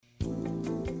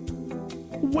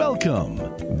Welcome.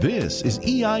 This is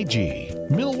EIG,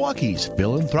 Milwaukee's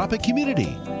philanthropic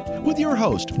community, with your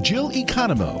host, Jill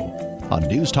Economou, on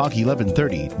News Talk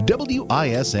 1130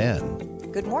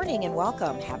 WISN. Good morning and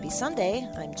welcome. Happy Sunday.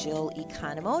 I'm Jill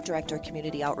Economou, Director of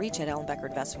Community Outreach at Ellenbecker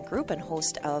Investment Group and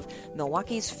host of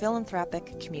Milwaukee's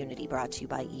philanthropic community, brought to you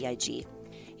by EIG.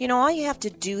 You know, all you have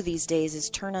to do these days is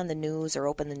turn on the news or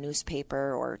open the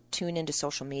newspaper or tune into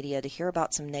social media to hear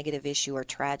about some negative issue or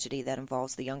tragedy that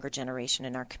involves the younger generation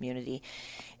in our community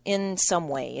in some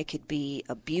way. It could be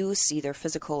abuse, either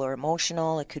physical or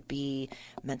emotional. It could be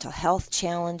mental health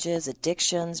challenges,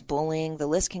 addictions, bullying. The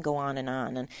list can go on.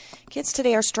 And kids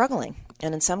today are struggling,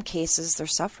 and in some cases they're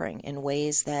suffering in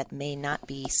ways that may not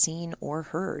be seen or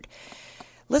heard.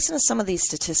 Listen to some of these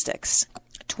statistics.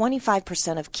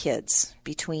 25% of kids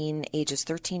between ages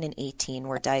 13 and 18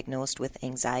 were diagnosed with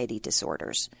anxiety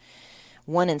disorders.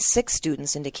 1 in 6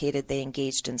 students indicated they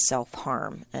engaged in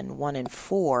self-harm, and 1 in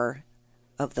 4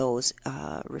 of those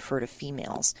refer to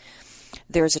females.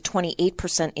 There's a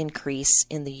 28% increase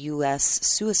in the U.S.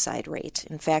 suicide rate.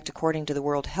 In fact, according to the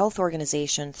World Health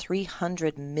Organization,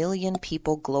 300 million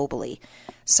people globally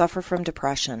suffer from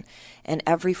depression, and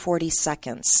every 40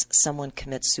 seconds someone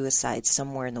commits suicide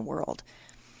somewhere in the world.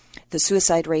 The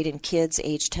suicide rate in kids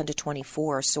aged 10 to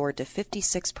 24 soared to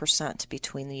 56%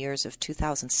 between the years of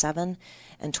 2007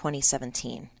 and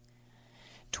 2017.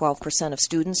 12% of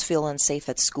students feel unsafe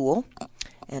at school,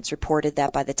 and it's reported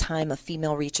that by the time a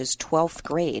female reaches 12th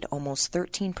grade, almost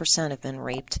 13% have been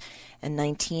raped and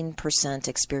 19%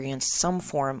 experienced some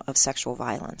form of sexual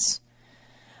violence.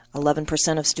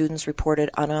 11% of students reported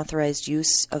unauthorized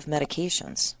use of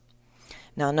medications.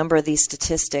 Now, a number of these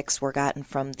statistics were gotten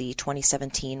from the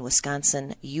 2017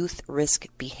 Wisconsin Youth Risk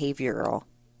Behavioral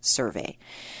Survey.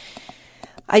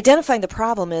 Identifying the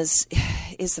problem is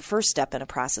the first step in a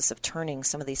process of turning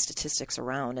some of these statistics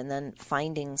around, and then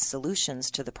finding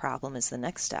solutions to the problem is the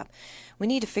next step. We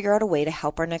need to figure out a way to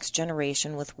help our next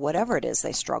generation with whatever it is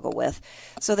they struggle with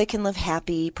so they can live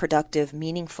happy, productive,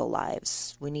 meaningful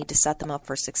lives. We need to set them up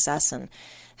for success and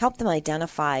help them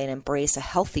identify and embrace a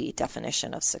healthy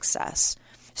definition of success.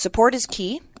 Support is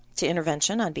key to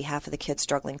intervention on behalf of the kids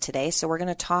struggling today, so we're going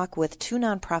to talk with 2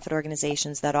 nonprofit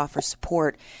organizations that offer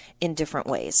support in different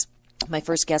ways. My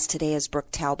first guest today is Brooke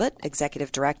Talbot,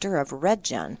 Executive Director of Red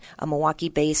Gen, a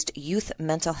Milwaukee-based youth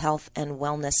mental health and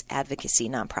wellness advocacy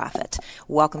nonprofit.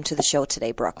 Welcome to the show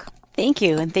today, Brooke. Thank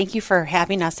you, and thank you for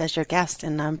having us as your guest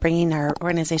and bringing our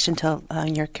organization to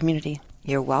your community.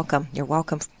 You're welcome. You're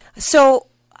welcome. So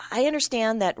I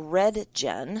understand that Red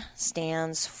Gen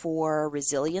stands for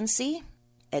resiliency,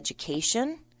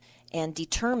 education, and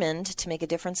determined to make a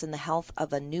difference in the health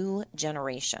of a new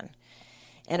generation.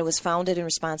 And it was founded in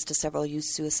response to several youth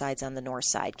suicides on the north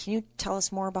side. Can you tell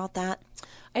us more about that?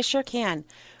 I sure can.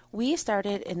 We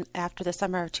started after the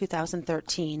summer of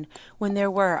 2013 when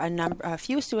there were a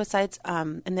few suicides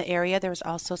in the area. There was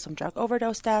also some drug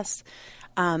overdose deaths.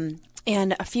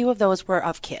 And a few of those were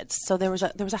of kids. So there was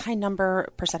a high number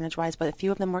percentage-wise, but a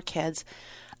few of them were kids.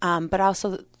 But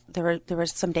also there were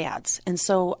some dads. And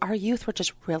so our youth were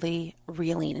just really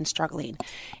reeling and struggling.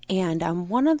 And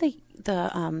one of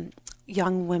the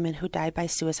young women who died by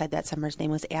suicide that summer's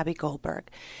name was Abby Goldberg.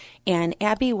 And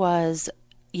Abby was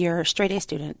your straight A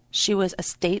student. She was a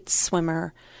state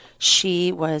swimmer.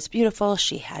 She was beautiful.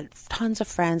 She had tons of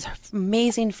friends,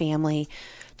 amazing family,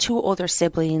 2 older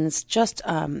siblings, just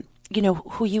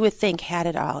who you would think had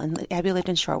it all. And Abby lived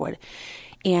in Shorewood.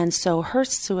 And so her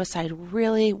suicide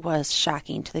really was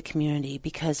shocking to the community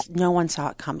because no one saw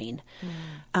it coming.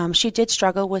 She did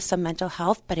struggle with some mental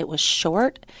health, but it was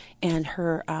short, and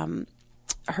her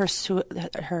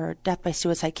death by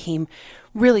suicide came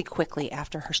really quickly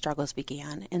after her struggles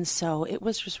began. And so it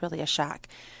was just really a shock.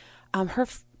 Her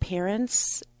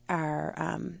parents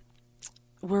were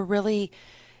really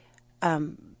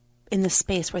in the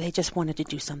space where they just wanted to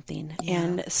do something. Yeah.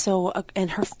 And so,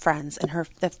 and her friends and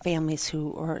the families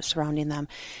who were surrounding them.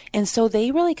 And so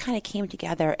they really kind of came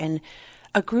together, and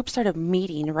a group started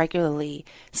meeting regularly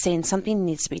saying something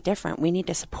needs to be different. We need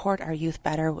to support our youth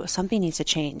better. Something needs to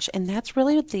change. And that's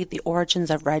really the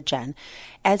origins of Red Gen.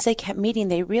 As they kept meeting,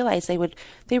 they realized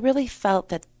they really felt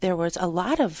that there was a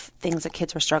lot of things that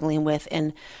kids were struggling with.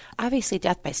 And obviously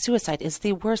death by suicide is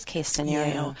the worst case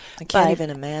scenario. Yeah, I can't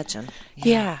even imagine.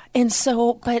 Yeah. And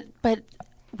so, but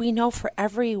we know for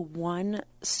every one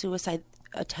suicide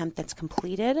attempt that's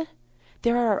completed,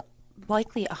 there are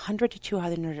likely 100 to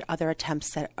 200 other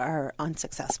attempts that are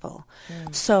unsuccessful.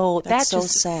 So that's so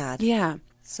sad. Yeah.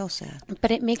 So sad. But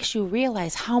it makes you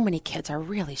realize how many kids are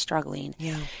really struggling.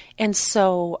 Yeah. And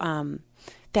so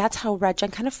that's how Red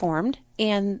Gen kind of formed.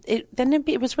 And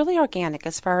it was really organic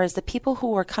as far as the people who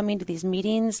were coming to these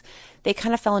meetings. They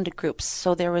kind of fell into groups.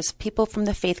 So there was people from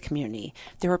the faith community,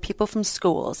 there were people from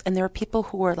schools, and there were people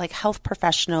who were like health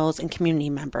professionals and community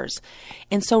members.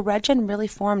 And so Red Gen really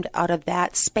formed out of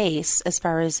that space as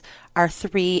far as our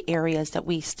 3 areas that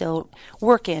we still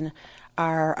work in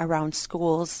are around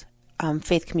schools,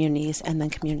 faith communities, and then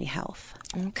community health.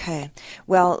 Okay.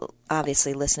 Well,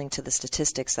 obviously, listening to the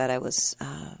statistics that I was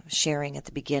sharing at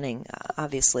the beginning,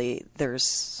 obviously there's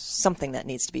something that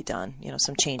needs to be done,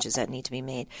 some changes that need to be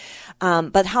made.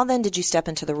 But how then did you step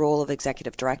into the role of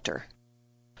executive director?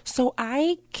 So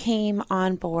I came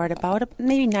on board about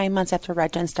maybe 9 months after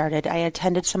Red Gen started. I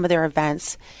attended some of their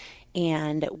events,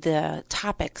 and the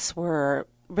topics were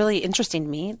really interesting to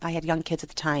me. I had young kids at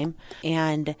the time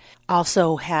and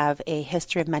also have a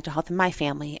history of mental health in my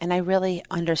family. And I really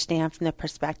understand from the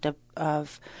perspective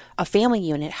of a family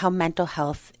unit how mental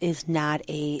health is not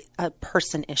a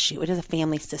person issue. It is a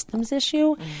family systems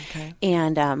issue. Okay.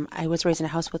 And I was raised in a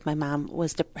house with my mom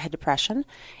had depression.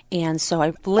 And so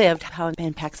I've lived how it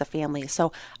impacts a family.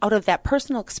 So out of that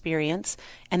personal experience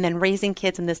and then raising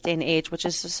kids in this day and age, which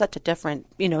is such a different,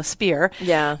 sphere.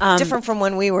 Yeah. Different from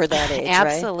when we were that age,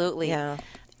 right? Absolutely. Yeah.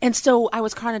 And so I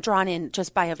was kind of drawn in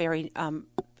just by a very a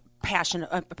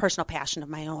personal passion of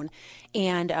my own.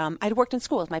 And I'd worked in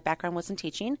schools. My background was in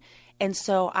teaching. And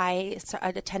so I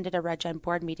attended a Red Gen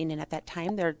board meeting. And at that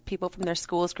time, people from their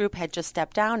schools group had just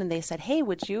stepped down. And they said, hey,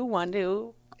 would you want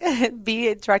to be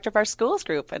a director of our schools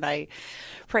group? And I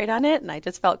prayed on it. And I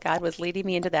just felt God was leading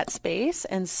me into that space.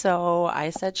 And so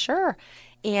I said, sure.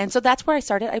 And so that's where I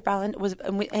started.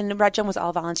 And Red Gen was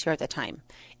all volunteer at the time.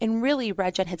 And really,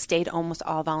 Red Gen had stayed almost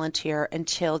all volunteer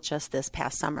until just this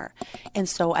past summer. And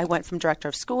so I went from director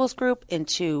of schools group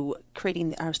into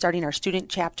starting our student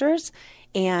chapters.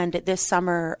 And this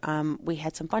summer, we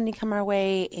had some funding come our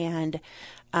way and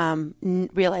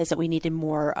realized that we needed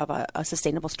more of a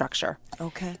sustainable structure.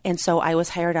 Okay. And so I was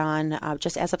hired on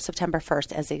just as of September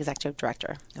 1st as the executive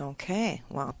director. Okay.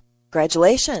 Wow.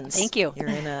 Congratulations. Thank you. You're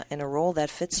in a role that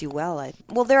fits you well.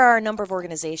 Well, there are a number of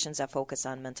organizations that focus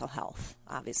on mental health.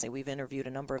 Obviously, we've interviewed a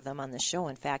number of them on this show.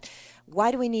 In fact,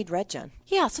 why do we need Red Gen?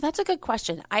 Yeah, so that's a good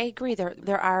question. I agree.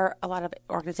 There are a lot of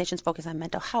organizations focused on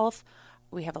mental health.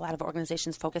 We have a lot of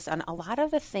organizations focused on a lot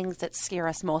of the things that scare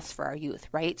us most for our youth,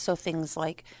 right? So things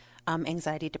like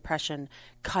anxiety, depression,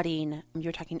 cutting. You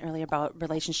were talking earlier about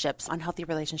relationships, unhealthy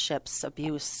relationships,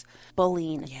 abuse,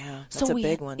 bullying. Yeah, that's a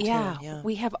big one too. Yeah,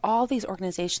 we have all these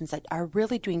organizations that are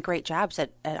really doing great jobs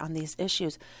on these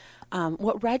issues.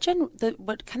 What Red Gen,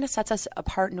 what kind of sets us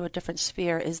apart into a different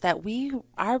sphere is that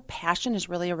our passion is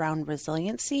really around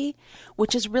resiliency,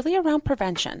 which is really around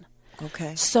prevention.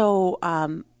 Okay.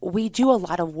 So we do a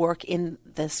lot of work in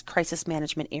this crisis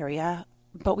management area.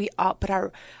 But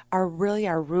our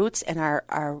roots and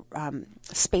our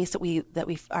space that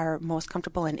we are most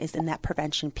comfortable in is in that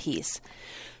prevention piece.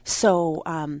 So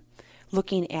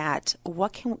looking at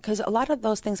because a lot of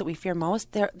those things that we fear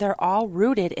most, they're all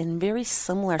rooted in very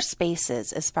similar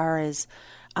spaces as far as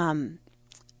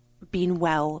being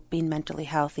well, being mentally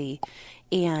healthy,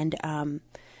 and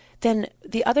then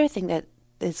the other thing that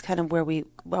is kind of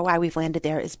why we've landed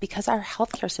there is because our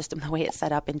healthcare system, the way it's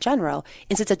set up in general,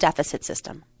 is it's a deficit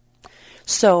system.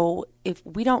 So if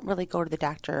we don't really go to the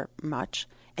doctor much,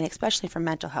 and especially for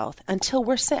mental health, until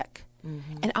we're sick.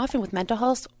 Mm-hmm. And often with mental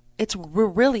health, we're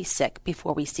really sick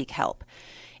before we seek help.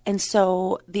 And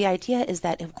so the idea is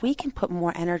that if we can put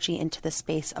more energy into the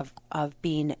space of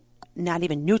being not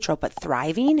even neutral, but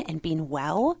thriving and being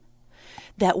well,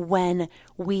 that when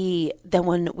we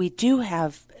do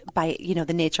have, by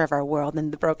the nature of our world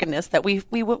and the brokenness, that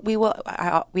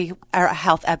our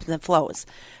health ebbs and flows.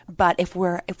 But if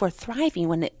we're thriving,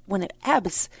 when it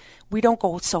ebbs, we don't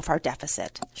go so far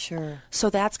deficit. Sure. So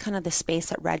that's kind of the space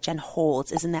that Red Gen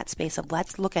holds, is in that space of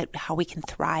let's look at how we can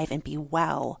thrive and be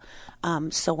well.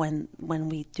 So when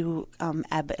we do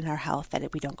ebb in our health,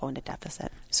 that we don't go into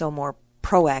deficit. So more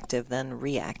proactive than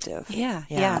reactive.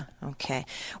 Yeah. Okay.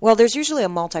 Well, there's usually a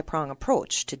multi-pronged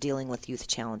approach to dealing with youth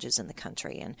challenges in the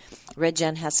country, and Red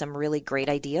Gen has some really great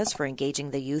ideas for engaging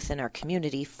the youth in our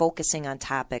community, focusing on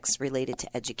topics related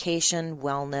to education,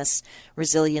 wellness,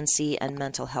 resiliency, and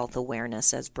mental health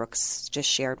awareness, as Brooks just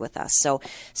shared with us. So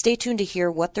stay tuned to hear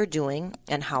what they're doing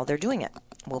and how they're doing it.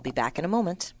 We'll be back in a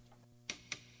moment.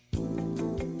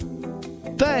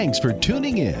 Thanks for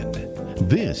tuning in.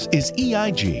 This is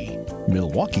EIG,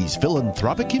 Milwaukee's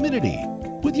philanthropic community,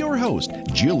 with your host,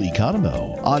 Jill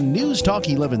Economou, on News Talk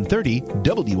 1130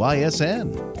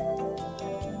 WISN.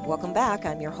 Welcome back.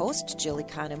 I'm your host, Jill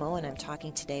Economou, and I'm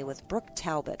talking today with Brooke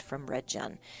Talbot from Red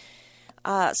Gen.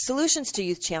 Solutions to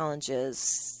youth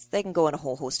challenges, they can go in a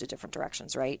whole host of different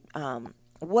directions, right?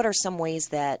 What are some ways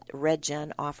that Red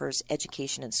Gen offers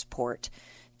education and support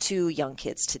to young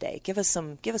kids today? Give us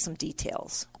some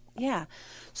details. Yeah.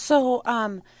 So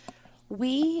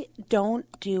we don't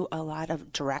do a lot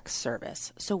of direct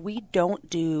service. So we don't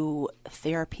do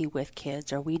therapy with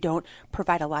kids, or we don't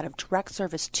provide a lot of direct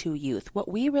service to youth. What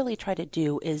we really try to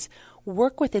do is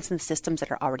work within the systems that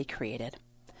are already created.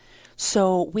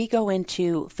 So we go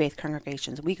into faith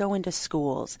congregations, we go into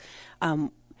schools,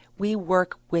 we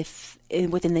work within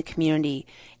the community,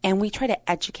 and we try to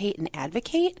educate and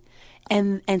advocate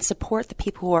and support the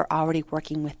people who are already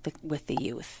working with the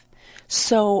youth.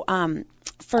 So,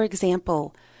 for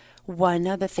example, one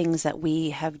of the things that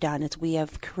we have done is we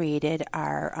have created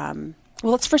our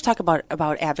well, let's first talk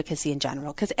about advocacy in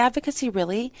general, because advocacy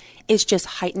really is just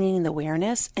heightening the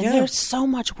awareness, and there's so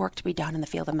much work to be done in the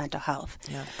field of mental health.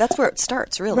 Yeah, that's where it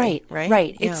starts, really.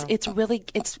 Right. Yeah. It's really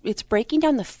it's breaking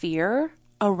down the fear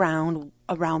around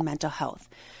mental health.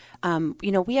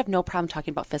 We have no problem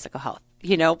talking about physical health.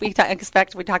 We talk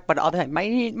about it all the time.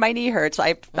 My knee hurts.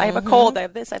 I have a cold. I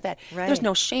have this. I have that. Right. There's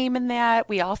no shame in that.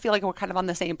 We all feel like we're kind of on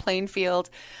the same playing field.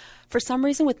 For some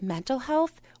reason, with mental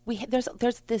health, there's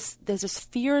this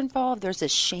fear involved. There's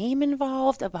this shame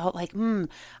involved about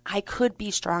I could be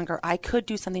stronger. I could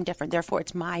do something different. Therefore,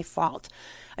 it's my fault.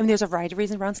 I mean, there's a variety of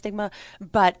reasons around stigma,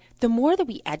 but the more that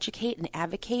we educate and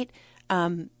advocate,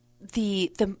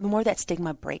 the more that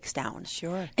stigma breaks down.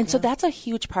 Sure. And so that's a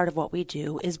huge part of what we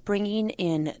do is bring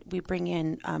in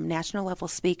national level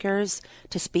speakers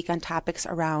to speak on topics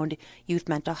around youth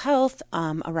mental health,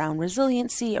 around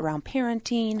resiliency, around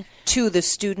parenting. To the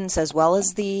students as well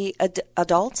as the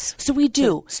adults? So we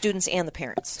do. To students and the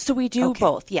parents? So we do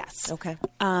both, yes. Okay.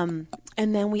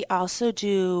 And then we also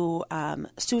do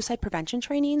suicide prevention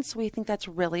training. So we think that's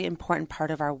a really important part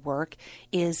of our work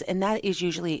we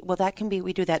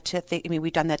do that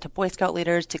we've done that to Boy Scout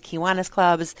leaders, to Kiwanis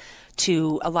clubs,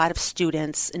 to a lot of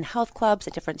students in health clubs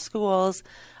at different schools.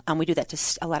 We do that to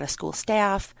a lot of school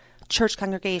staff, church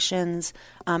congregations,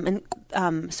 and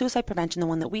suicide prevention. The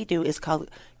one that we do is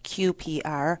called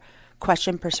QPR,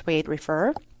 Question, Persuade,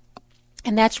 Refer.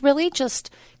 And that's really just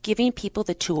giving people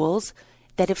the tools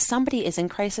that if somebody is in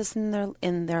crisis in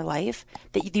their life,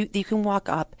 that you can walk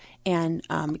up and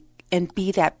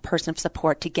be that person of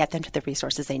support to get them to the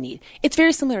resources they need. It's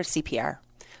very similar to CPR.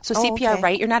 So CPR, okay.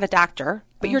 right? You're not a doctor,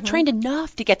 but you're trained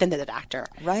enough to get them to the doctor.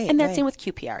 Right. And that's same with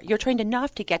QPR. You're trained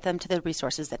enough to get them to the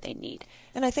resources that they need.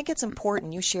 And I think it's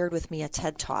important. You shared with me a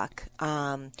TED Talk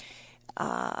about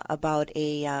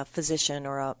a physician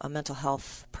or a mental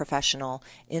health professional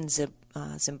in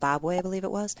Zimbabwe, I believe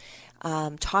it was,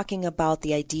 talking about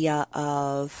the idea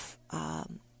of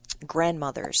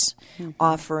grandmothers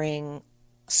offering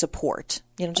support,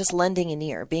 just lending an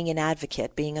ear, being an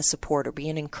advocate, being a supporter,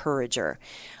 being an encourager.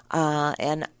 Do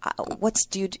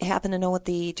you happen to know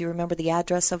do you remember the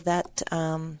address of that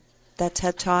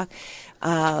TED Talk?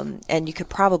 And you could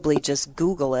probably just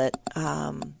Google it.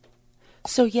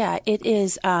 So yeah, it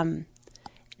is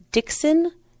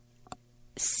Dixon,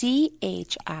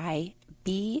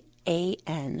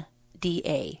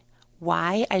 CHIBANDA.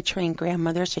 Why I Train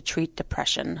Grandmothers to Treat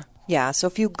Depression. Yeah, so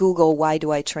if you Google, why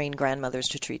do I train grandmothers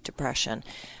to treat depression?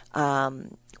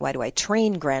 Why do I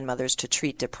train grandmothers to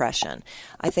treat depression?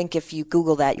 I think if you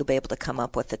Google that, you'll be able to come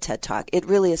up with the TED Talk. It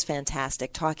really is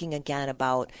fantastic, talking again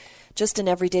about just an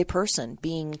everyday person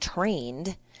being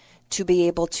trained to be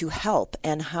able to help,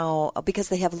 and how, because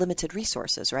they have limited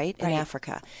resources, right, in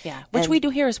Africa. Yeah, which we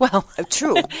do here as well.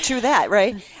 True that,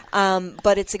 right?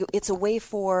 But it's a way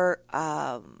for,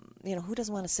 who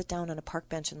doesn't want to sit down on a park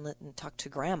bench and talk to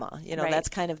grandma? That's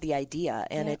kind of the idea,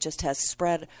 and it just has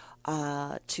spread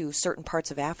to certain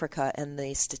parts of Africa, and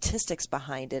the statistics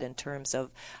behind it in terms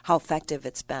of how effective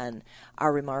it's been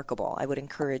are remarkable. I would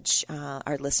encourage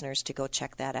our listeners to go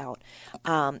check that out.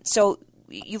 So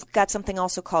you've got something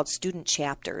also called student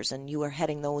chapters, and you were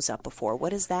heading those up before.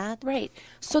 What is that? Right.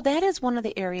 So that is one of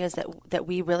the areas that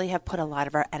we really have put a lot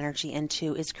of our energy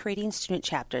into, is creating student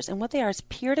chapters. And what they are is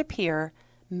peer-to-peer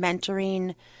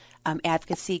mentoring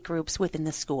advocacy groups within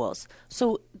the schools.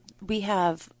 So we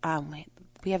have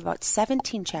about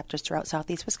 17 chapters throughout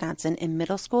Southeast Wisconsin in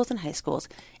middle schools and high schools.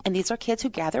 And these are kids who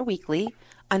gather weekly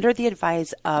under the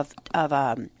advice of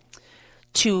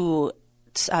two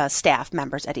staff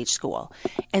members at each school.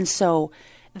 And so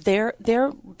their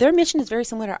mission is very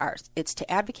similar to ours. It's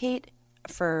to advocate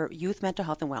for youth mental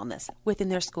health and wellness within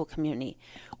their school community.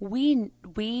 We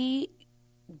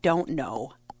don't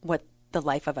know what the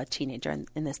life of a teenager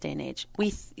in this day and age.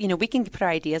 We can put our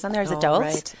ideas on there as adults,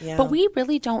 right. Yeah. but we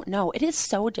really don't know. It is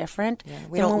so different. Yeah.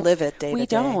 We don't live it day to day. We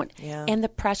don't. Yeah. And the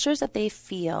pressures that they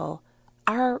feel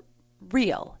are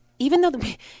real. Even though,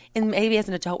 and maybe as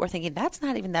an adult, we're thinking that's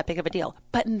not even that big of a deal.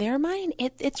 But in their mind,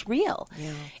 it's real.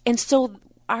 Yeah. And so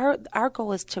our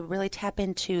goal is to really tap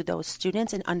into those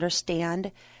students and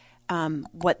understand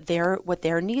what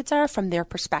their needs are from their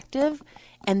perspective,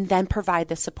 and then provide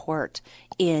the support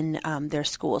in their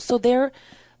schools. So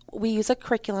we use a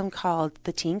curriculum called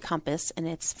the Teen Compass, and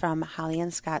it's from Holly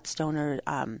and Scott Stoner.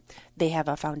 They have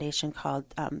a foundation called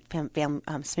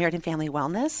Samaritan Family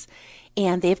Wellness,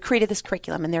 and they've created this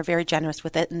curriculum, and they're very generous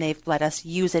with it, and they've let us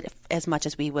use it as much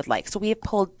as we would like. So we have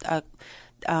pulled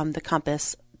the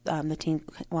Compass, the Teen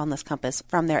Wellness Compass,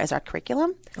 from there as our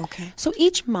curriculum. Okay. So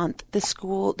each month, the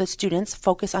students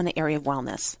focus on an area of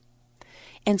wellness.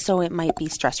 And so it might be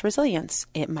stress resilience,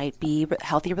 it might be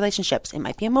healthy relationships, it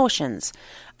might be emotions.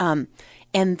 And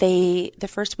the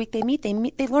first week they meet,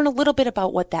 they learn a little bit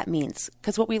about what that means.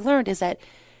 Because what we learned is that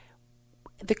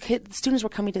the students were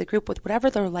coming to the group with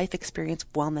whatever their life experience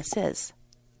of wellness is.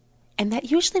 And that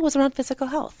usually was around physical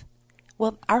health.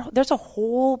 Well, there's a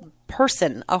whole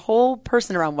person around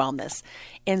wellness.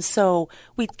 And so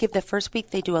we give the first week,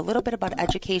 they do a little bit about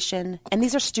education, and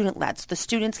these are student-led. So the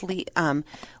students lead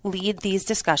these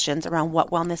discussions around what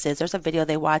wellness is. There's a video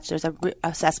they watch, there's a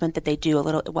assessment that they do, a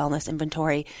little wellness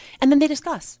inventory, and then they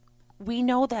discuss. We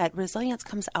know that resilience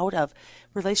comes out of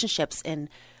relationships and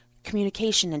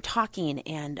communication and talking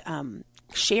and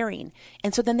sharing.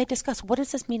 And so then they discuss, what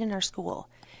does this mean in our school?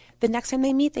 The next time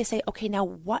they meet, they say, okay,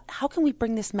 now how can we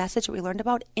bring this message that we learned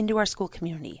about into our school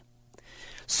community?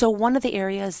 So one of the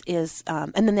areas is,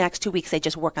 and then the next 2 weeks, they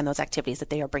just work on those activities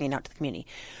that they are bringing out to the community.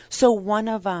 So one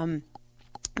of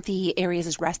the areas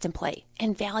is rest and play,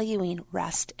 and valuing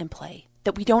rest and play,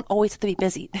 that we don't always have to be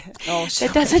busy. Oh, sure.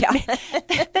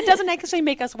 That doesn't actually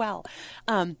make us well.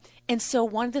 And so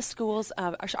one of the schools,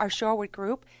 our Shorewood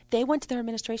group, they went to their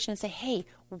administration and say, hey,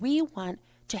 we want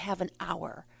to have an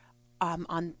hour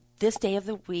on this day of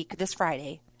the week, this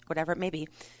Friday, whatever it may be,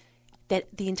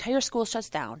 that the entire school shuts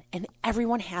down and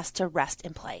everyone has to rest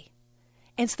and play.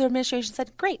 And so the administration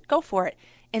said, great, go for it.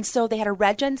 And so they had a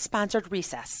Regen-sponsored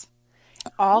recess,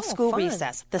 all school fun.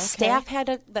 Recess. The Okay.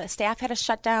 staff had a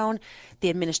shutdown, the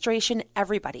administration,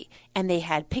 everybody. And they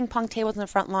had ping pong tables in the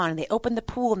front lawn, and they opened the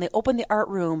pool, and they opened the art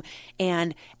room,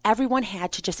 and everyone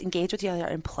had to just engage with each other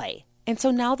and play. And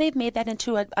so now they've made that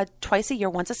into a twice a year,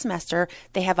 once a semester,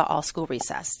 they have an all-school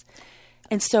recess.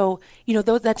 And so,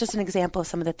 that's just an example of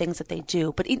some of the things that they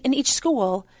do. But in each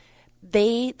school,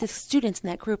 the students in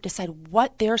that group decide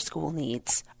what their school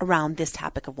needs around this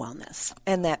topic of wellness.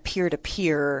 And that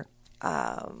peer-to-peer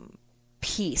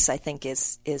piece, I think,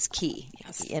 is key.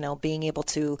 Yes. Being able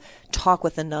to talk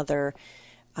with another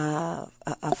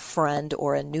a friend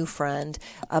or a new friend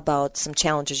about some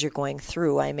challenges you're going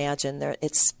through. I imagine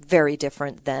it's very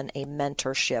different than a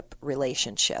mentorship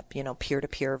relationship,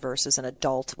 peer-to-peer versus an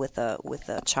adult with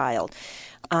a child.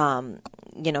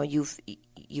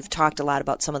 You've talked a lot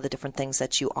about some of the different things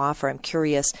that you offer. I'm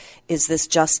curious, is this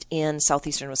just in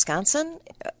southeastern Wisconsin?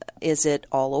 Is it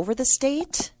all over the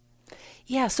state?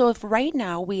 Yeah, so if right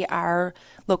now we are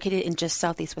located in just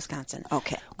southeast Wisconsin.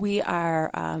 Okay. We are,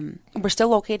 we're still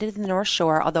located in the North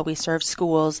Shore, although we serve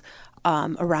schools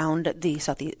around the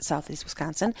southeast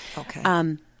Wisconsin.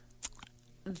 Okay.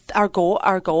 Our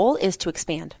goal is to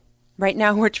expand. Right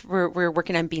now we're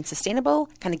working on being sustainable,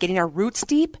 kind of getting our roots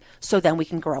deep, so then we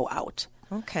can grow out.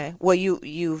 Okay. Well,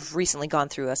 you've recently gone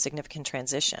through a significant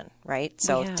transition, right?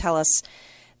 So Yeah. tell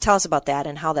us about that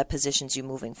and how that positions you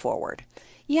moving forward.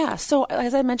 Yeah, so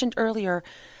as I mentioned earlier,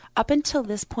 up until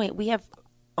this point, we have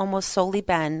almost solely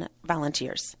been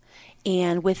volunteers,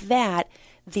 and with that,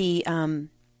 the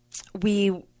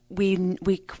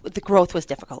growth was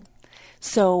difficult.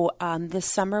 So this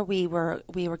summer we were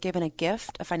given a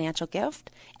financial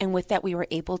gift, and with that we were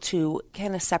able to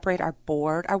kind of separate our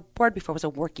board. Our board before was a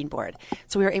working board,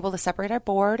 so we were able to separate our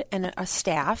board and a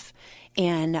staff,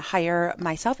 and hire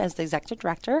myself as the executive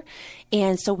director.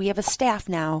 And so we have a staff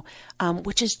now,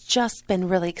 which has just been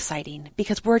really exciting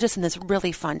because we're just in this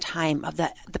really fun time of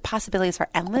the possibilities are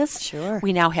endless. Sure.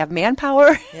 We now have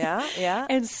manpower. Yeah, yeah.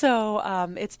 And so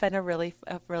it's been a really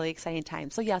exciting time.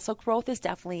 So yeah, so growth is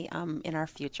definitely in our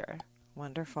future.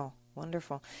 Wonderful,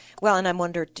 wonderful. Well, and I'm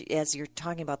wondering, as you're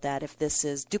talking about that, if this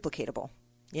is duplicatable.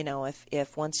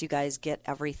 If once you guys get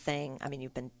everything, I mean,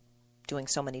 you've been doing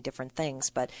so many different things,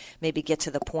 but maybe get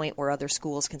to the point where other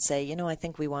schools can say, I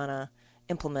think we want to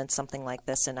implement something like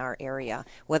this in our area,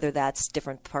 whether that's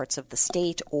different parts of the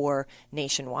state or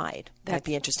nationwide. That'd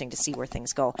be interesting to see where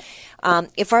things go.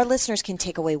 If our listeners can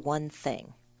take away one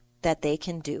thing that they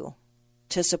can do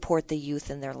to support the youth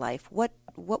in their life, what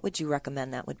would you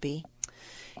recommend that would be?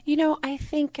 I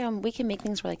think we can make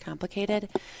things really complicated,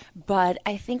 but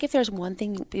I think if there's one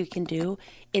thing we can do,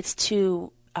 it's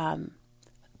to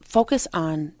focus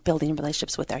on building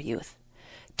relationships with our youth,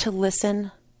 to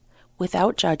listen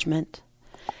without judgment,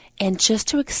 and just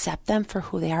to accept them for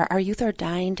who they are. Our youth are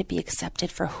dying to be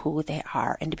accepted for who they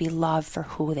are and to be loved for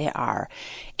who they are.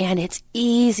 And it's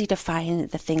easy to find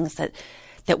the things that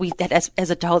as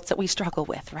adults that we struggle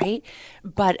with, right?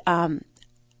 But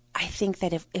I think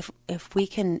that if we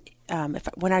can,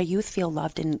 when our youth feel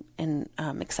loved and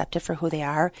accepted for who they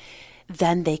are,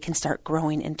 then they can start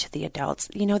growing into the adults.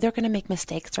 They're going to make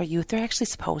mistakes. Our youth, they're actually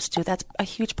supposed to. That's a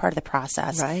huge part of the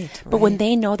process. Right. But when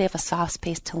they know they have a soft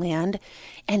space to land,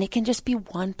 and it can just be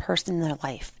one person in their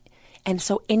life, and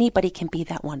so anybody can be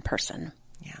that one person.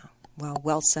 Yeah.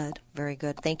 Well said. Very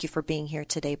good. Thank you for being here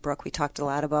today, Brooke. We talked a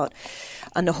lot about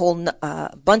a whole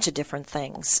bunch of different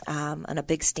things. And a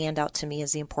big standout to me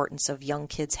is the importance of young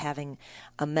kids having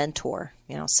a mentor,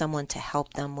 someone to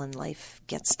help them when life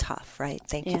gets tough, right?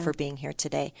 Thank you for being here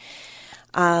today.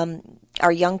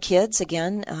 Our young kids,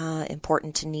 again,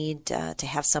 important to need to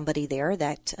have somebody there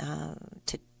that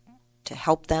to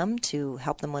help them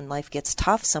when life gets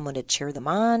tough, someone to cheer them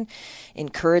on,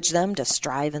 encourage them to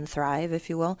strive and thrive, if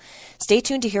you will. Stay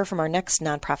tuned to hear from our next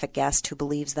nonprofit guest who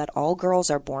believes that all girls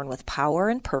are born with power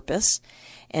and purpose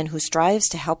and who strives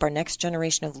to help our next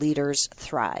generation of leaders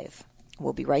thrive.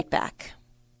 We'll be right back.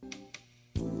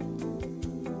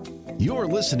 You're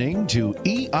listening to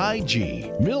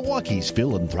EIG, Milwaukee's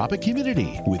philanthropic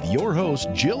community, with your host,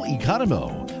 Jill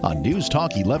Economou, on News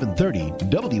Talk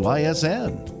 1130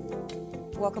 WISN.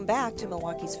 Welcome back to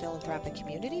Milwaukee's Philanthropic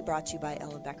Community, brought to you by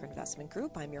Ellenbecker Investment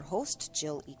Group. I'm your host,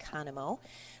 Jill Economou.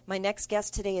 My next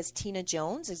guest today is Tina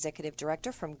Jones, Executive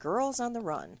Director from Girls on the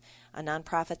Run, a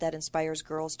nonprofit that inspires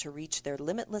girls to reach their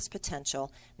limitless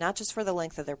potential, not just for the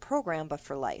length of their program, but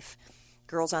for life.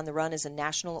 Girls on the Run is a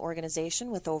national organization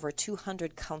with over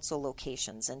 200 council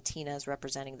locations, and Tina is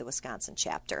representing the Wisconsin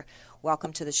chapter.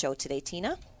 Welcome to the show today,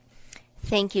 Tina.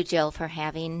 Thank you, Jill, for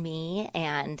having me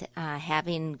and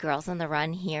having Girls on the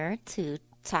Run here to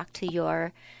talk to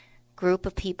your group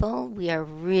of people. We are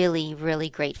really,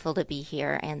 really grateful to be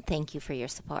here, and thank you for your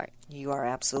support. You are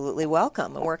absolutely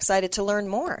welcome, and we're excited to learn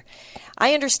more.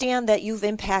 I understand that you've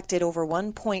impacted over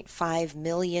 1.5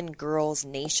 million girls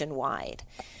nationwide.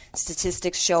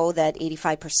 Statistics show that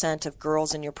 85% of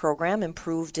girls in your program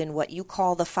improved in what you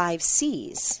call the 5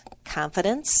 C's: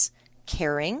 confidence,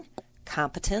 caring,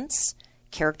 competence,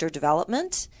 character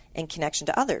development, and connection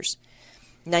to others.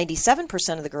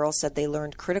 97% of the girls said they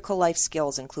learned critical life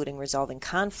skills, including resolving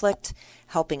conflict,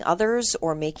 helping others,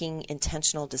 or making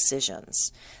intentional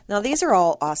decisions. Now, these are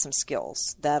all awesome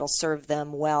skills that'll serve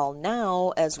them well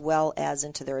now as well as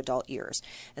into their adult years.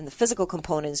 And the physical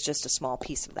component is just a small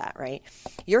piece of that, right?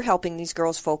 You're helping these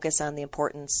girls focus on the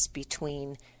importance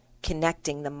between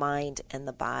connecting the mind and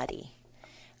the body.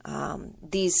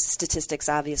 These statistics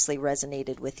obviously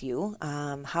resonated with you.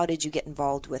 How did you get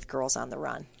involved with Girls on the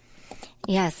Run?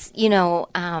 Yes,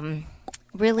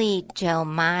 really, Jill,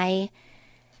 my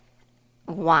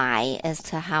why as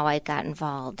to how I got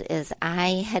involved is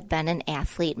I had been an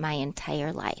athlete my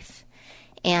entire life.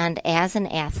 And as an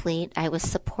athlete, I was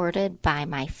supported by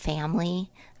my family.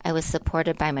 I was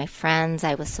supported by my friends.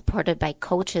 I was supported by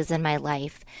coaches in my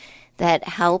life that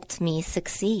helped me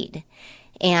succeed.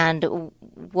 And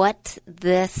what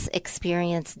this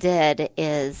experience did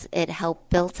is it helped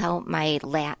build out my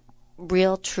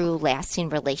real, true, lasting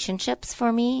relationships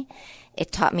for me.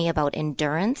 It taught me about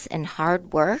endurance and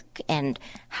hard work and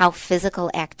how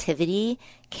physical activity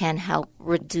can help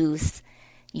reduce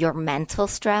your mental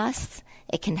stress.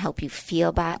 It can help you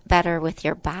feel better with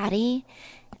your body.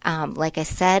 Like I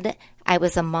said, I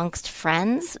was amongst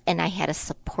friends and I had a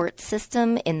support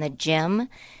system in the gym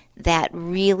that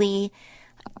really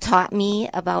taught me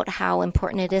about how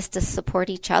important it is to support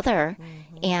each other.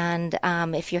 Mm-hmm.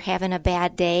 And if you're having a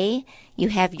bad day, you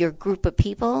have your group of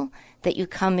people that you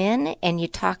come in and you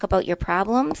talk about your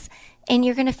problems, and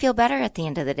you're going to feel better at the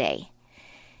end of the day.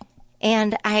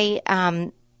 And I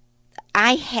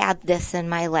had this in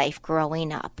my life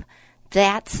growing up,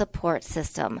 that support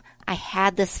system. I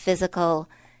had this physical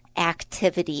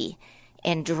activity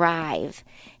and drive,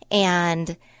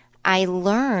 and I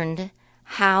learned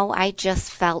how I just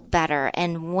felt better.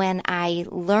 And when I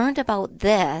learned about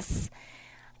this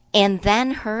and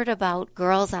then heard about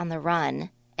Girls on the Run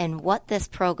and what this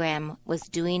program was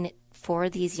doing for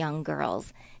these young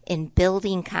girls in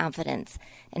building confidence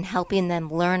and helping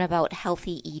them learn about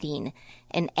healthy eating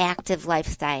and active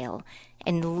lifestyle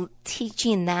and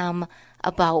teaching them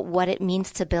about what it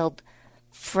means to build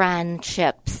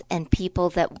friendships and people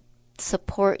that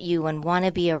support you and want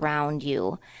to be around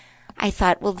you. I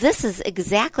thought, well, this is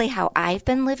exactly how I've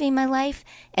been living my life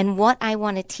and what I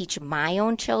want to teach my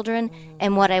own children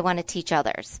and what I want to teach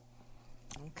others.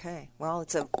 Okay. Well,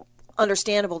 it's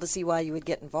understandable to see why you would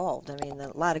get involved. I mean,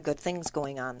 a lot of good things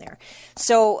going on there.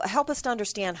 So help us to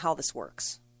understand how this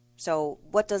works. So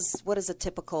what does a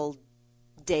typical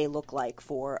day look like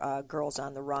for a Girls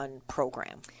on the Run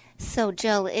program? So,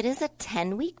 Jill, it is a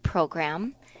 10-week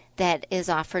program that is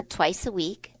offered twice a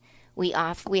week. We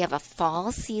have a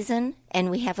fall season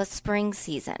and we have a spring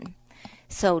season.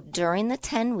 So during the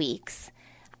 10 weeks,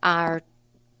 our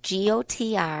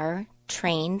GOTR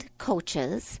trained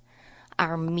coaches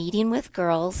are meeting with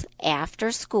girls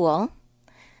after school.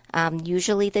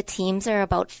 Usually the teams are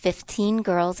about 15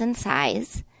 girls in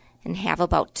size and have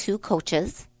about 2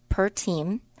 coaches per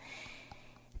team.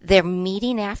 They're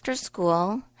meeting after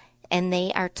school and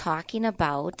they are talking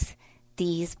about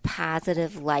these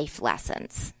positive life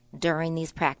lessons during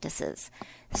these practices.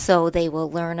 So they will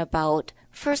learn about,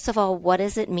 first of all, what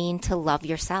does it mean to love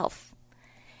yourself?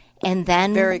 And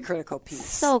then very critical piece.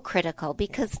 So critical,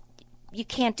 because you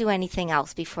can't do anything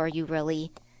else before you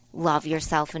really love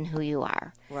yourself and who you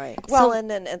are. Right. Well, and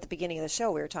then at the beginning of the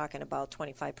show, we were talking about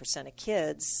 25% of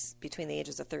kids between the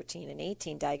ages of 13 and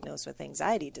 18 diagnosed with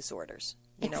anxiety disorders.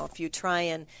 You know, if you try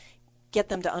and get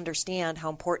them to understand how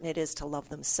important it is to love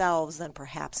themselves, then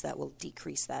perhaps that will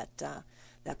decrease that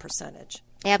percentage.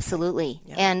 Absolutely.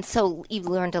 Yeah. And so you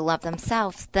learn to love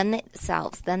themselves, then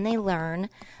they learn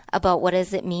about what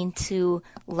does it mean to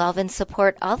love and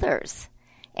support others.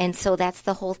 And so that's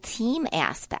the whole team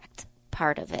aspect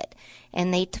part of it.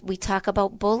 And we talk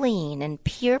about bullying and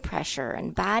peer pressure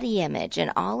and body image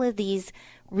and all of these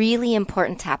really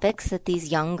important topics that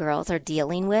these young girls are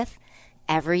dealing with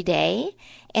every day.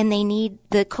 And they need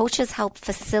the coaches help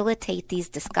facilitate these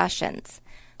discussions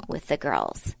with the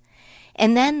girls.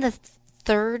 And then the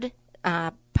third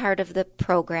part of the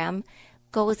program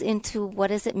goes into what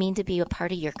does it mean to be a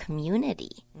part of your community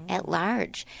at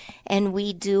large. And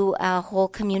we do a whole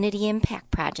community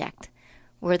impact project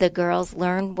where the girls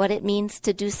learn what it means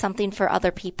to do something for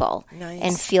other people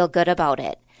and feel good about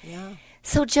it. Yeah.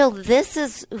 So, Jill, this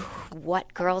is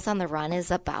what Girls on the Run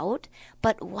is about.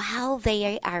 But while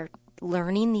they are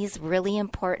learning these really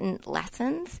important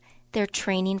lessons, they're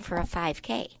training for a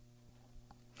 5K.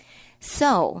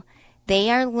 So they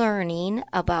are learning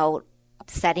about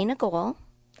setting a goal.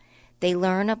 They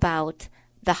learn about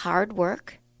the hard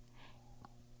work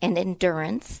and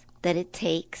endurance that it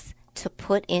takes to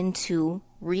put into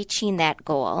reaching that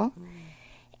goal.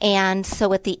 And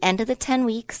so at the end of the 10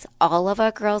 weeks, all of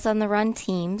our Girls on the Run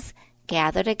teams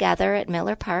gather together at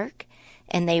Miller Park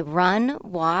and they run,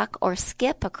 walk, or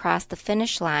skip across the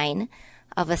finish line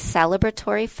of a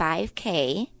celebratory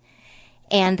 5K.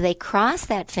 And they cross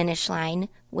that finish line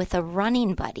with a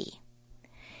running buddy.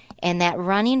 And that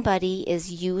running buddy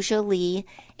is usually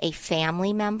a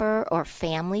family member or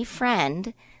family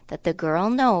friend that the girl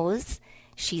knows.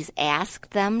 She's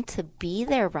asked them to be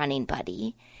their running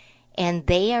buddy, and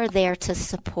they are there to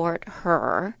support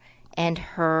her and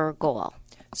her goal.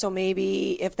 So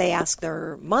maybe if they ask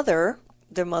their mother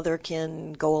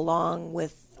can go along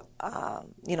with,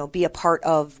 be a part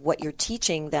of what you're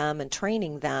teaching them and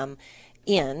training them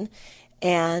in,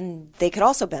 and they could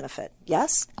also benefit,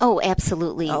 yes? Oh,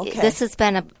 absolutely. Okay. This has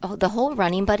been the whole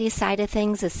running buddy side of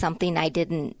things is something I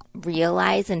didn't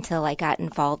realize until I got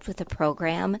involved with the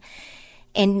program.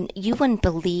 And you wouldn't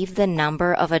believe the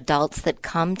number of adults that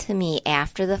come to me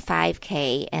after the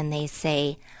 5K and they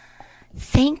say,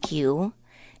 thank you.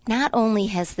 Not only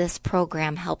has this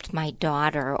program helped my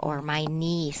daughter or my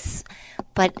niece,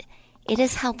 but it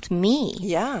has helped me.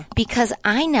 Yeah. Because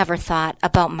I never thought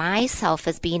about myself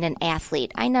as being an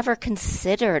athlete. I never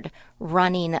considered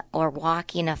running or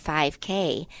walking a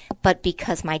 5K. But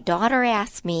because my daughter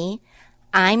asked me,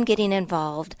 I'm getting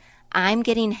involved. I'm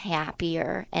getting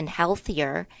happier and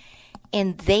healthier.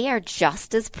 And they are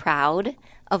just as proud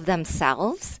of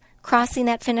themselves crossing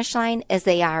that finish line as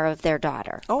they are of their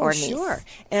daughter or niece. Oh, sure.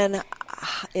 And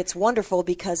it's wonderful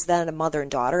because then a mother and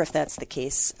daughter, if that's the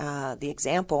case, the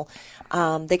example,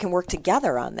 they can work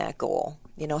together on that goal,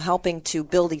 helping to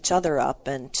build each other up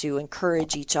and to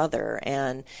encourage each other.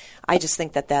 And I just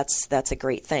think that that's a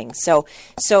great thing. So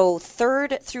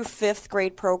 3rd through 5th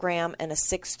grade program and a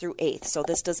 6th through 8th. So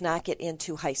this does not get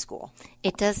into high school.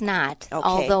 It does not. Okay.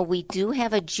 Although we do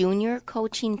have a junior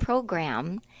coaching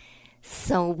program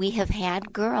So we have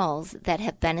had girls that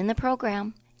have been in the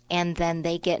program, and then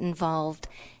they get involved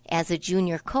as a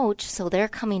junior coach, so they're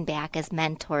coming back as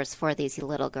mentors for these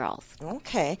little girls.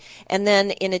 Okay. And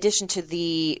then in addition to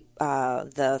the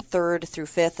 3rd through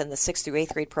 5th and the 6th through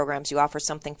 8th grade programs, you offer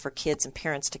something for kids and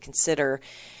parents to consider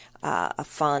a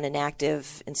fun and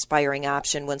active, inspiring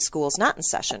option when school's not in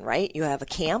session, right? You have a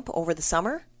camp over the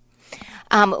summer?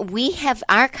 We have,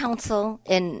 our council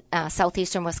in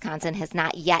southeastern Wisconsin has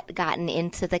not yet gotten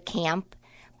into the camp,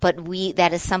 but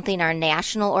that is something our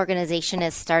national organization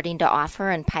is starting to offer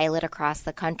and pilot across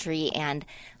the country, and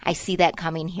I see that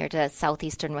coming here to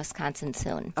southeastern Wisconsin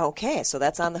soon. Okay, so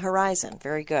that's on the horizon.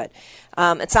 Very good.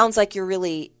 It sounds like you're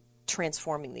really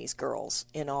transforming these girls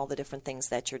in all the different things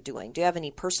that you're doing. Do you have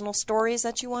any personal stories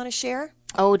that you want to share?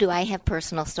 Oh, do I have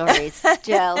personal stories,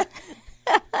 Jill?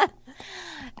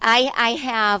 I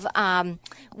have,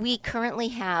 we currently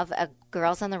have a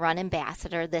Girls on the Run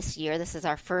ambassador this year. This is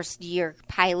our first year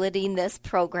piloting this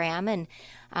program, and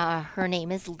her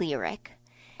name is Lyric.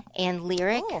 And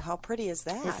Lyric... Oh, how pretty is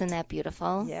that? Isn't that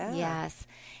beautiful? Yeah. Yes.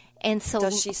 And so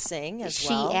does she sing as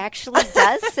well? She actually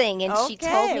does sing, and she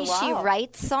told me wow. she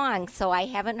writes songs, so I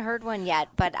haven't heard one yet,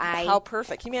 but How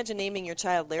perfect. Can you imagine naming your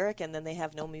child Lyric and then they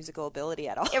have no musical ability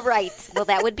at all? Right. Well,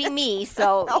 that would be me,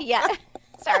 so no. yeah.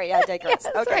 Sorry, I digress.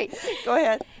 That's okay, right. Go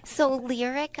ahead. So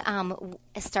Lyric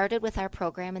started with our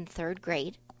program in 3rd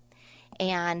grade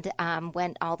and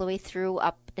went all the way through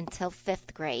up until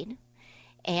 5th grade,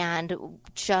 and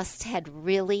just had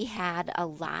really had a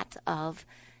lot of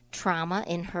trauma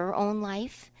in her own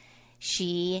life.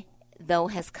 She, though,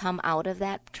 has come out of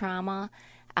that trauma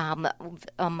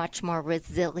a much more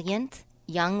resilient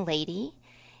young lady,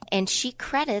 and she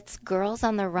credits Girls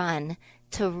on the Run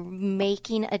to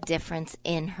making a difference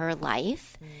in her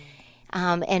life.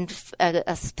 And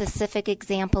a specific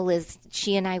example is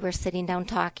she and I were sitting down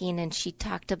talking, and she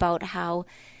talked about how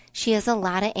she has a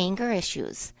lot of anger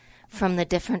issues from the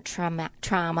different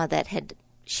trauma that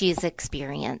she's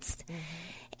experienced.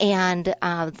 And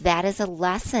that is a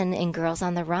lesson in Girls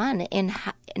on the Run in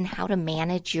how to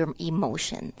manage your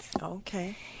emotions.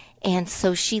 Okay. And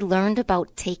so she learned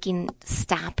about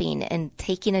stopping and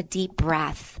taking a deep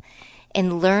breath,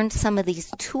 and learned some of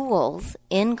these tools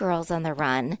in Girls on the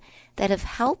Run that have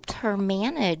helped her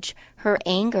manage her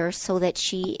anger so that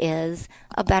she is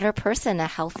a better person, a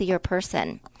healthier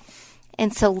person.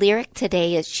 And so Lyric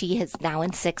today she is now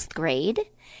in 6th grade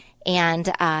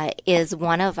and is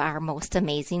one of our most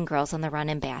amazing Girls on the Run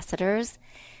ambassadors.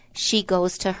 She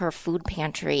goes to her food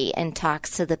pantry and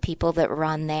talks to the people that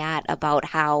run that about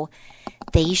how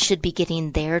they should be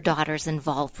getting their daughters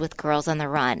involved with Girls on the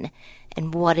Run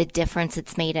and what a difference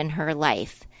it's made in her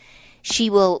life. She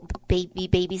will be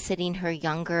babysitting her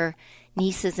younger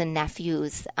nieces and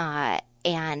nephews,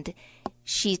 and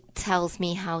she tells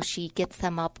me how she gets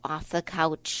them up off the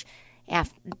couch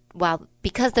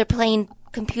because they're playing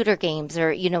computer games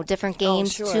or different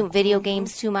games, video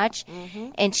games too much,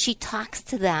 and she talks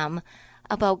to them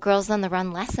about Girls on the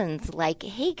Run lessons, like,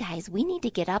 hey guys, we need to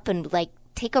get up and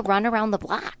take a run around the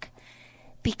block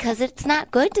because it's not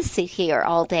good to sit here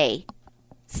all day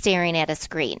staring at a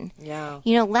screen. Yeah.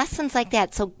 Lessons like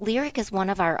that. So Lyric is one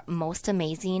of our most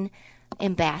amazing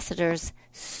ambassadors,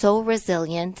 so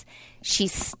resilient.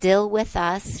 She's still with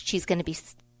us. She's going to be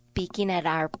speaking at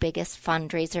our biggest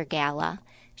fundraiser gala.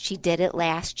 She did it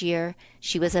last year.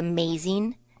 She was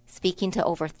amazing, speaking to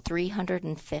over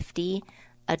 350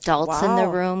 adults in the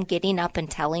room, getting up and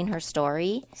telling her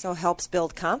story. So helps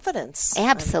build confidence.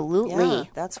 Absolutely. Yeah,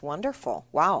 that's wonderful.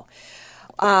 Wow.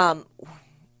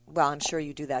 Well, I'm sure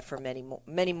you do that for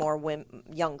many more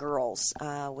young girls,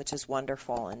 which is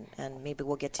wonderful, and maybe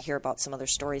we'll get to hear about some other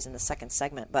stories in the second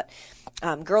segment. But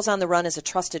Girls on the Run is a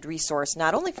trusted resource,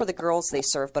 not only for the girls they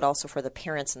serve, but also for the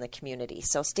parents in the community.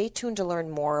 So stay tuned to learn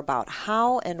more about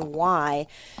how and why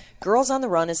Girls on the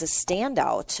Run is a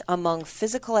standout among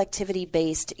physical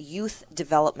activity-based youth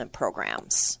development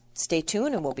programs. Stay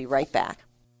tuned, and we'll be right back.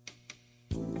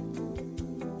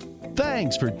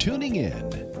 Thanks for tuning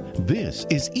in. This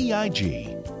is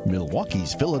EIG,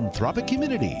 Milwaukee's philanthropic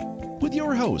community, with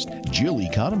your host, Jill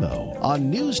Economou, on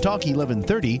News Talk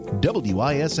 1130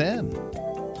 WISN.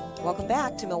 Welcome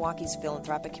back to Milwaukee's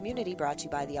philanthropic community, brought to you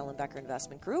by the Ellenbecker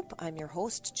Investment Group. I'm your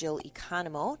host, Jill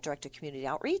Economou, Director of Community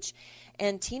Outreach,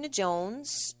 and Tina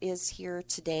Jones is here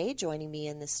today, joining me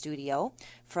in the studio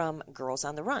from Girls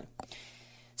on the Run.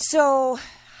 So,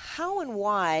 how and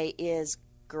why is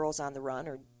Girls on the Run,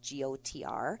 or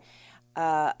GOTR,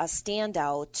 a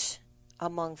standout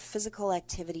among physical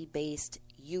activity-based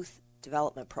youth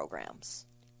development programs?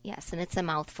 Yes, and it's a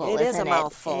mouthful, isn't it? It is a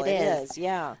mouthful. It is,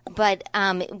 yeah. But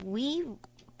we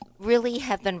really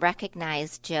have been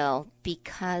recognized, Jill,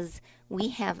 because we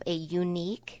have a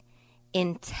unique,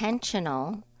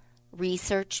 intentional,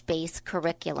 research-based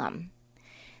curriculum.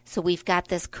 So we've got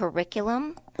this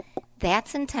curriculum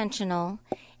that's intentional,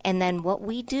 and then what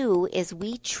we do is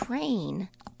we train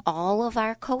all of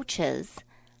our coaches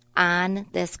on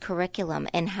this curriculum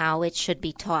and how it should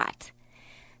be taught.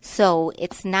 So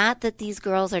it's not that these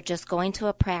girls are just going to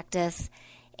a practice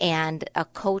and a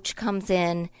coach comes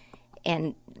in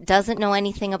and doesn't know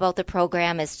anything about the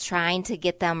program, is trying to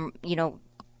get them,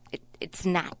 it's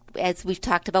not, as we've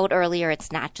talked about earlier,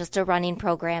 it's not just a running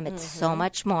program. It's so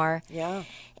much more. Yeah.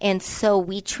 And so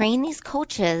we train these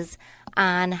coaches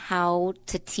on how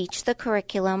to teach the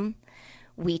curriculum.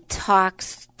 We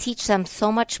teach them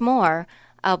so much more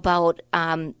about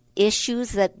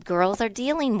issues that girls are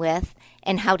dealing with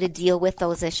and how to deal with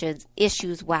those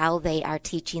issues while they are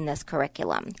teaching this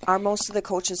curriculum. Are most of the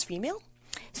coaches female?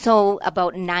 So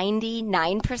about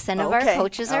 99% of our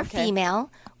coaches are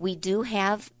female. We do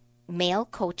have male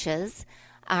coaches.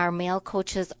 Our male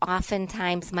coaches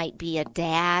oftentimes might be a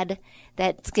dad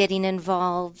that's getting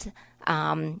involved,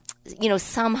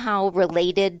 somehow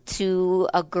related to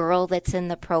a girl that's in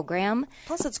the program.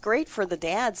 Plus, it's great for the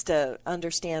dads to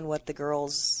understand what the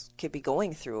girls could be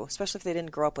going through, especially if they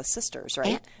didn't grow up with sisters,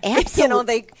 right?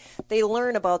 Absolutely. They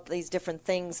learn about these different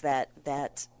things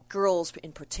that girls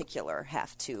in particular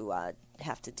have to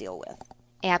deal with.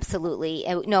 Absolutely.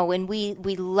 No, and we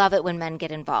love it when men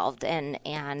get involved, and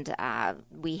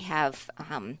we have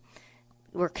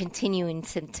we're continuing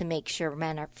to make sure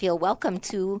men feel welcome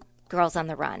to Girls on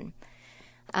the Run.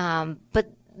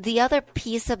 But the other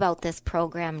piece about this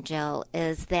program, Jill,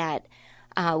 is that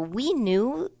we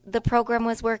knew the program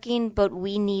was working, but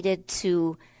we needed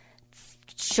to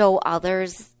show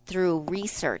others through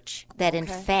research that, in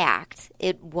fact,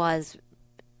 it was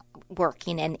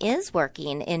working and is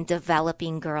working in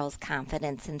developing girls'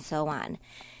 confidence and so on.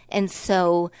 And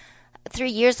so 3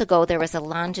 years ago, there was a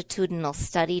longitudinal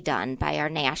study done by our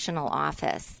national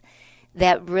office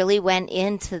that really went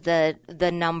into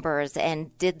the numbers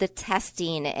and did the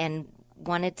testing and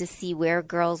wanted to see where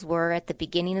girls were at the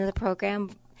beginning of the program,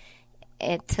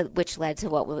 which led to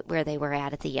where they were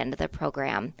at the end of the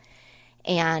program.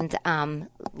 And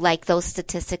like those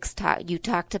statistics you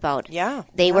talked about,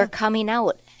 they were coming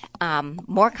out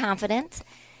more confident.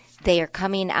 They are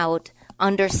coming out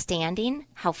understanding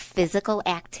how physical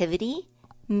activity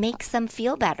makes them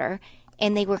feel better,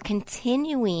 and they were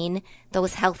continuing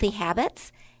those healthy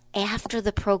habits after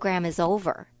the program is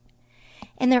over.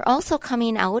 And they're also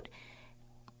coming out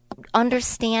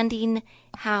understanding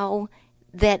how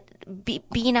that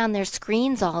being on their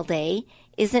screens all day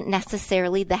isn't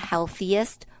necessarily the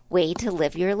healthiest way to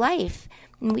live your life.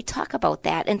 And we talk about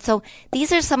that. And so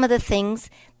these are some of the things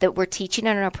that we're teaching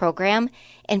in our program.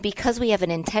 And because we have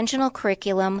an intentional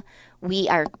curriculum, we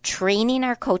are training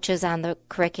our coaches on the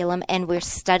curriculum and we're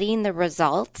studying the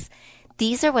results.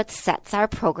 These are what sets our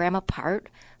program apart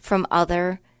from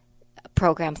other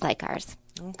programs like ours.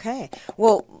 Okay.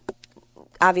 Well,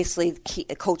 obviously,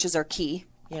 coaches are key.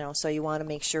 So you want to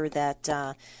make sure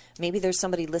that maybe there's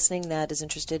somebody listening that is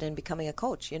interested in becoming a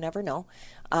coach. You never know.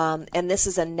 And this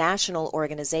is a national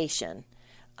organization,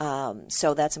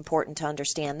 so that's important to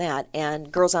understand that.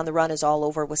 And Girls on the Run is all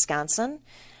over Wisconsin.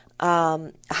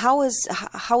 How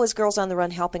is Girls on the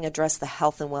Run helping address the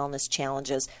health and wellness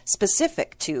challenges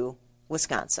specific to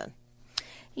Wisconsin?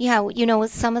 Yeah,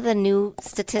 some of the new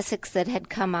statistics that had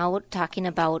come out talking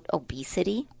about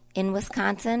obesity in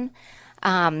Wisconsin,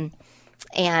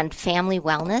 and family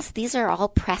wellness, these are all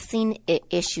pressing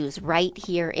issues right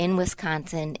here in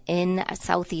Wisconsin, in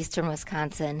southeastern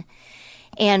Wisconsin.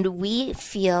 And we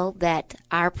feel that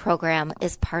our program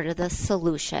is part of the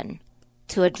solution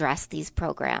to address these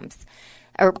problems.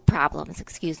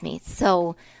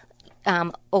 So,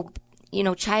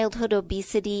 childhood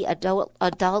obesity,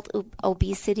 adult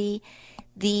obesity,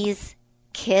 these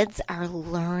kids are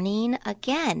learning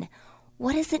again.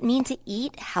 What does it mean to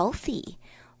eat healthy?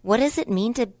 What does it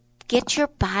mean to get your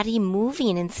body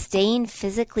moving and staying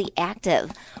physically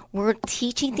active? We're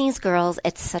teaching these girls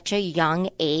at such a young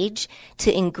age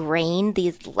to ingrain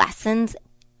these lessons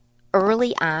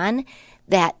early on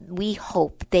that we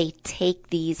hope they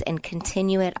take these and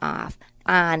continue it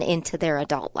on into their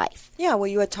adult life. Yeah, well,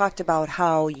 you had talked about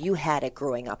how you had it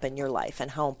growing up in your life and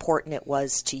how important it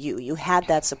was to you. You had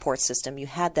that support system. You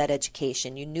had that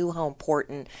education. You knew how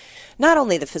important not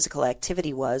only the physical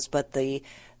activity was, but the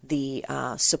the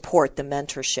support, the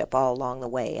mentorship all along the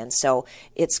way. And so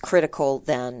it's critical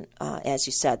then, as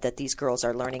you said, that these girls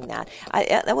are learning that.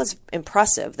 That was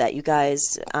impressive that you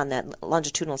guys, on that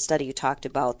longitudinal study you talked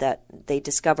about, that they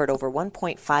discovered over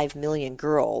 1.5 million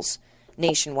girls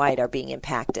nationwide are being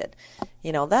impacted.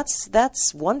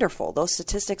 That's wonderful. Those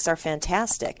statistics are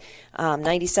fantastic.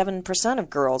 97% of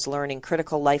girls learning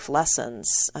critical life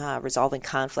lessons, resolving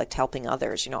conflict, helping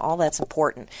others. All that's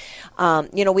important.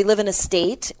 We live in a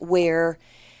state where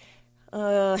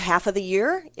half of the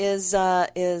year is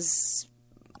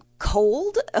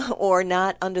cold or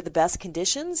not under the best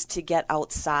conditions to get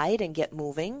outside and get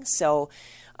moving. So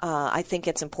I think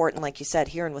it's important, like you said,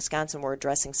 here in Wisconsin, we're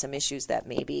addressing some issues that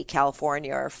maybe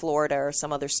California or Florida or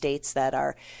some other states that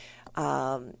are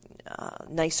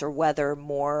nicer weather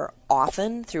more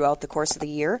often throughout the course of the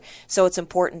year. So it's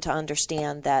important to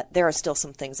understand that there are still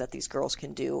some things that these girls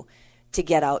can do to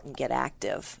get out and get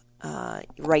active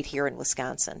right here in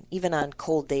Wisconsin, even on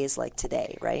cold days like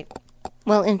today, right?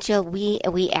 Well, and Jill,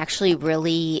 we actually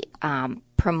really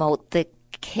promote the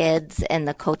kids and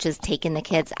the coaches taking the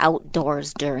kids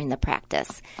outdoors during the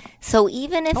practice. So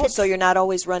even if so you're not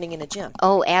always running in a gym.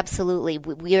 Oh, absolutely.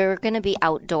 We're going to be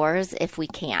outdoors if we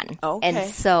can. Okay. And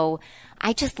so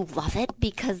I just love it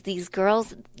because these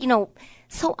girls,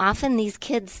 so often these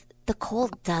kids, the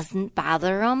cold doesn't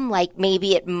bother them. Like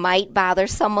maybe it might bother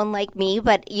someone like me,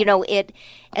 but it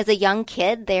as a young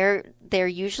kid, they're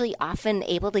usually often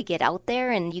able to get out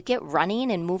there and you get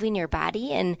running and moving your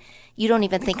body and you don't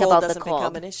even think about the cold. Doesn't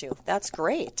become an issue. That's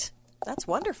great. That's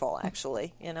wonderful,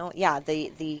 actually.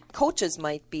 The coaches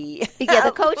might be. Yeah,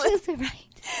 the coaches are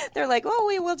right. They're like,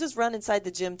 we'll just run inside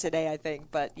the gym today, I think.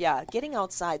 But yeah, getting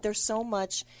outside, there's so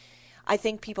much. I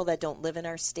think people that don't live in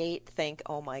our state think,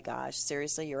 oh my gosh,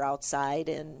 seriously, you're outside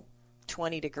in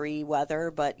 20-degree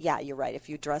weather. But yeah, you're right. If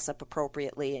you dress up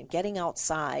appropriately and getting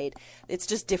outside, it's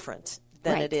just different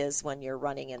than it is when you're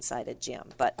running inside a gym.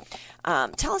 But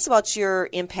tell us about your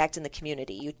impact in the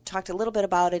community. You talked a little bit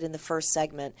about it in the first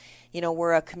segment.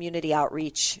 We're a community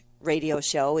outreach radio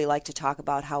show. We like to talk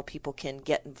about how people can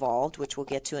get involved, which we'll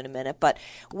get to in a minute. But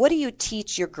what do you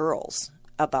teach your girls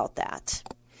about that?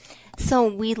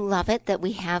 So we love it that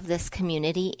we have this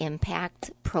community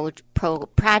impact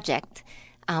project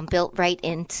built right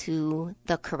into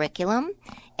the curriculum.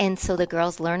 And so the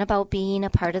girls learn about being a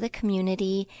part of the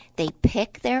community. They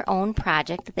pick their own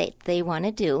project that they want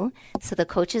to do. So the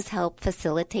coaches help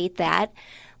facilitate that.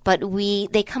 But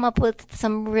they come up with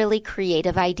some really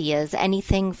creative ideas,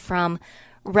 anything from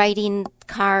writing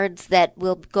cards that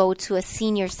will go to a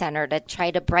senior center to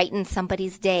try to brighten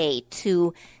somebody's day,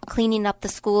 to cleaning up the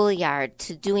schoolyard,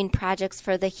 to doing projects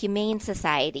for the Humane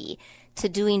Society, to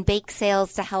doing bake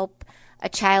sales to help a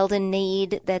child in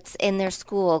need that's in their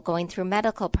school going through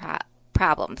medical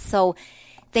problems. So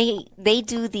they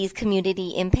do these community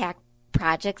impact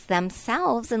projects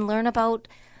themselves and learn about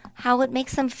how it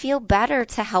makes them feel better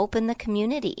to help in the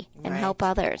community and help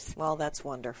others. Well, that's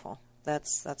wonderful.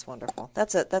 That's wonderful.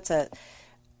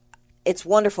 It's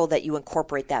wonderful that you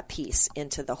incorporate that piece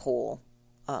into the whole,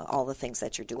 all the things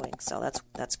that you're doing. So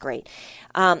that's great.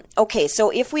 Okay,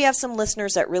 so if we have some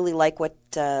listeners that really like what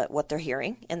they're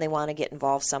hearing and they want to get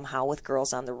involved somehow with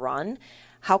Girls on the Run,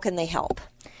 how can they help?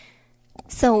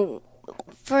 So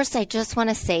first, I just want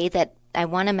to say that I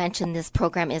want to mention this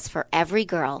program is for every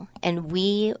girl, and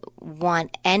we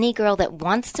want any girl that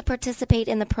wants to participate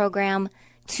in the program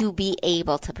to be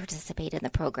able to participate in the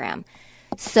program.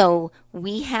 So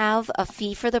we have a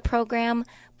fee for the program,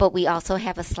 but we also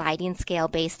have a sliding scale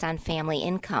based on family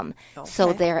income. Okay.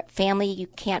 So their family, you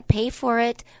can't pay for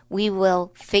it. We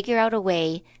will figure out a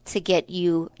way to get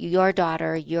you, your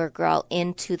daughter, your girl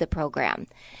into the program.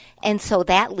 And so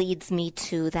that leads me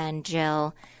to then,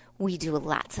 Jill, we do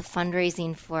lots of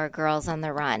fundraising for Girls on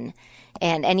the Run.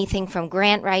 And anything from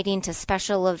grant writing to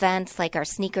special events like our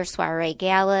Sneaker Soiree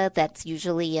Gala, that's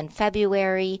usually in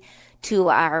February, to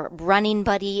our Running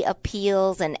Buddy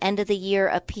appeals and end-of-the-year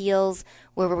appeals,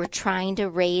 where we're trying to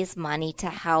raise money to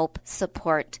help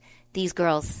support these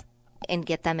girls and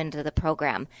get them into the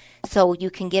program. So you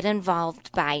can get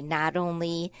involved by not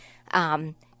only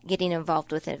getting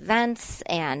involved with events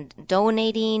and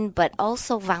donating, but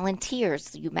also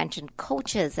volunteers. You mentioned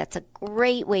coaches. That's a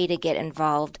great way to get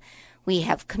involved. We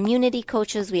have community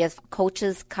coaches. We have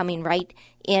coaches coming right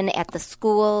in at the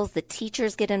schools. The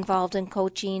teachers get involved in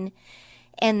coaching.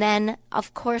 And then,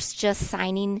 of course, just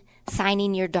signing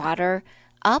your daughter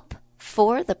up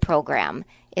for the program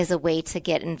is a way to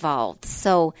get involved.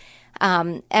 So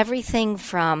everything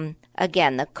from,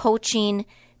 again, the coaching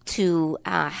to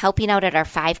helping out at our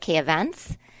 5K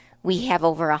events. We have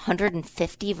over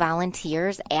 150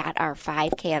 volunteers at our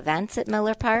 5K events at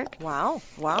Miller Park. Wow.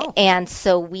 And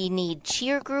so we need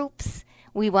cheer groups.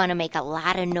 We want to make a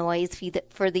lot of noise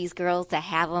for these girls to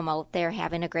have them out there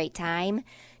having a great time,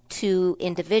 to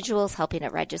individuals helping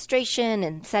at registration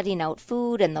and setting out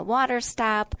food and the water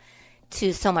stop,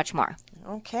 to so much more.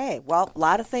 Okay. Well, a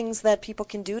lot of things that people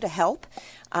can do to help.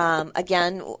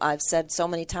 Again, I've said so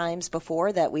many times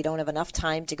before that we don't have enough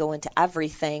time to go into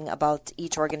everything about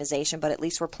each organization, but at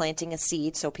least we're planting a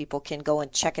seed so people can go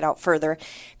and check it out further.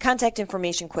 Contact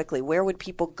information quickly. Where would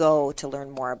people go to learn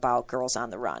more about Girls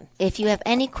on the Run? If you have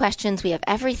any questions, we have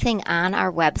everything on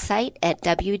our website at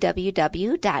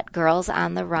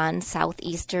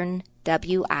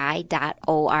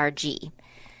www.girlsontherun.southeasternwi.org.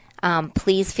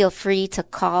 Please feel free to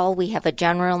call. We have a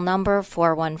general number,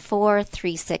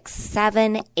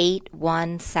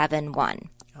 414-367-8171.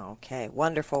 Okay,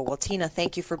 wonderful. Well, Tina,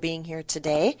 thank you for being here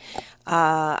today.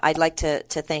 I'd like to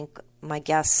thank my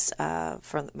guests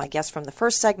from the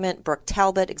first segment, Brooke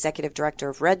Talbot, Executive Director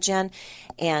of RedGen,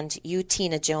 and you,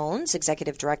 Tina Jones,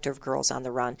 Executive Director of Girls on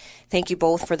the Run. Thank you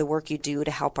both for the work you do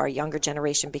to help our younger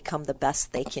generation become the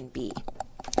best they can be.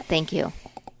 Thank you.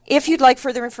 If you'd like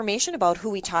further information about who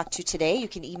we talked to today, you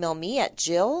can email me at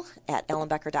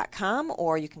jill@ellenbecker.com,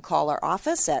 or you can call our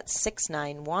office at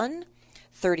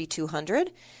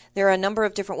 691-3200. There are a number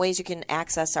of different ways you can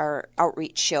access our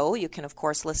outreach show. You can, of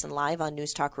course, listen live on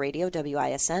News Talk Radio,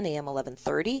 WISN, AM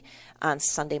 1130, on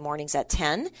Sunday mornings at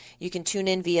 10. You can tune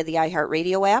in via the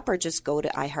iHeartRadio app or just go to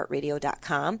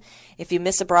iHeartRadio.com. If you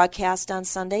miss a broadcast on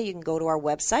Sunday, you can go to our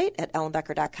website at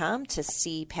ellenbecker.com to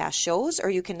see past shows, or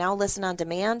you can now listen on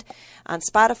demand on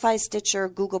Spotify, Stitcher,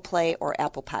 Google Play, or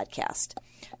Apple Podcast.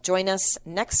 Join us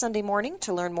next Sunday morning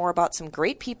to learn more about some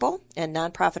great people and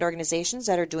nonprofit organizations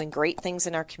that are doing great things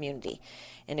in our community.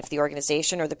 And if the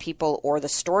organization or the people or the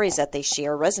stories that they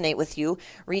share resonate with you,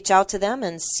 reach out to them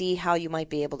and see how you might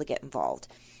be able to get involved.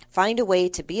 Find a way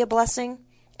to be a blessing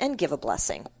and give a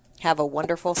blessing. Have a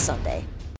wonderful Sunday.